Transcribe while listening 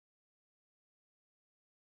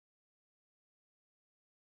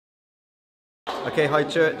Okay, hi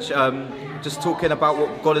church. Just talking about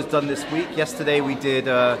what God has done this week. Yesterday we did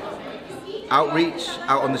outreach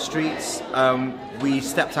out on the streets. We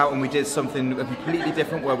stepped out and we did something completely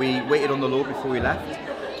different where we waited on the Lord before we left.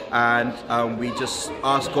 And we just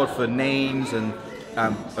asked God for names and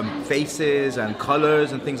faces and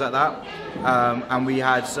colours and things like that. And we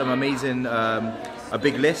had some amazing, a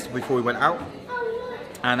big list before we went out.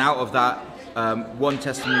 And out of that, one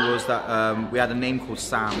testimony was that we had a name called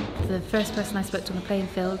Sam. The first person I spoke to on the playing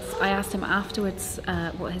fields, I asked him afterwards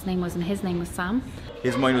what his name was, and his name was Sam.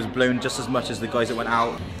 His mind was blown just as much as the guys that went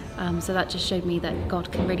out. So that just showed me that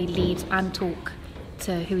God can really lead and talk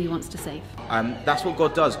to who he wants to save. That's what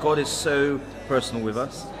God does. God is so personal with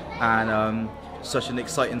us, and such an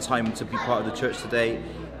exciting time to be part of the church today.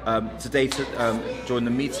 During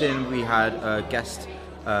the meeting, we had a guest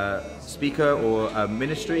speaker or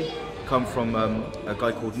ministry come from a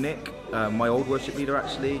guy called Nick, my old worship leader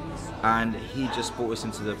actually, and he just brought us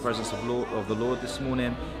into the presence of the Lord this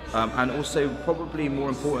morning, and also probably more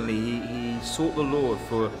importantly he sought the Lord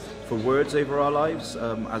for words over our lives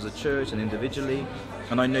as a church and individually,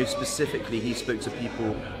 and I know specifically he spoke to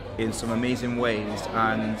people in some amazing ways,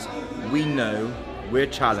 and we know we're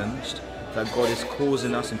challenged that God is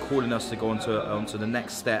causing us and calling us to go onto the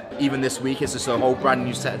next step. Even this week, it's just a whole brand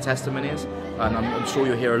new set of testimonies, and I'm sure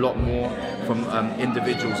you'll hear a lot more from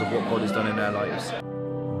individuals of what God has done in their lives.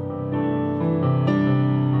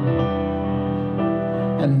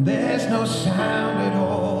 And there's no sound at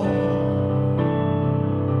all.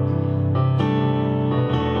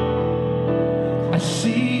 I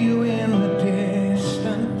see you in the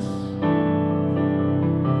distance,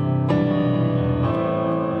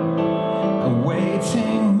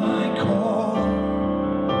 awaiting my call.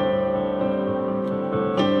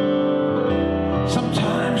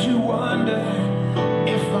 Sometimes you wonder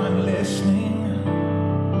if I'm listening.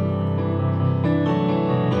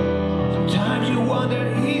 Sometimes you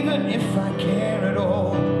wonder even if I care at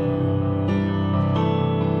all.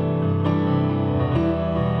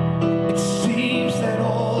 It seems that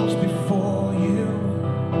all's before you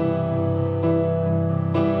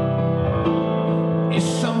is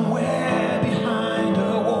somewhere behind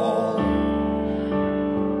a wall.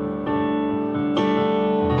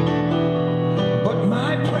 But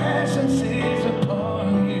my presence is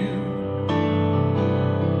upon you.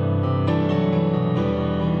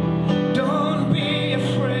 Don't be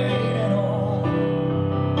afraid at all.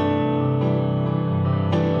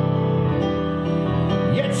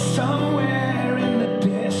 Yet somewhere in the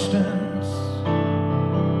distance,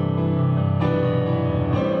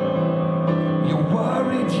 you're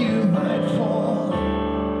worried you might fall.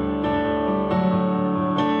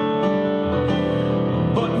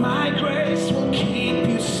 But my grace will keep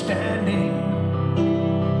you standing,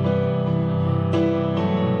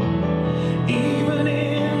 even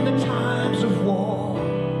in the times of war.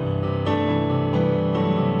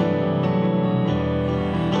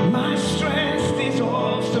 My strength is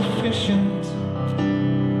all sufficient,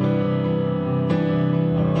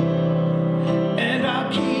 and I'll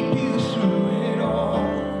keep you through it all.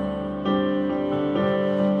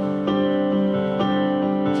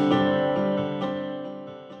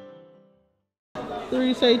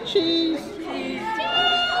 Three, say cheese.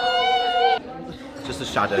 Just a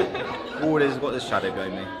shadow. All it is, got this shadow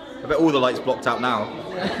going me. I bet all the lights blocked out now.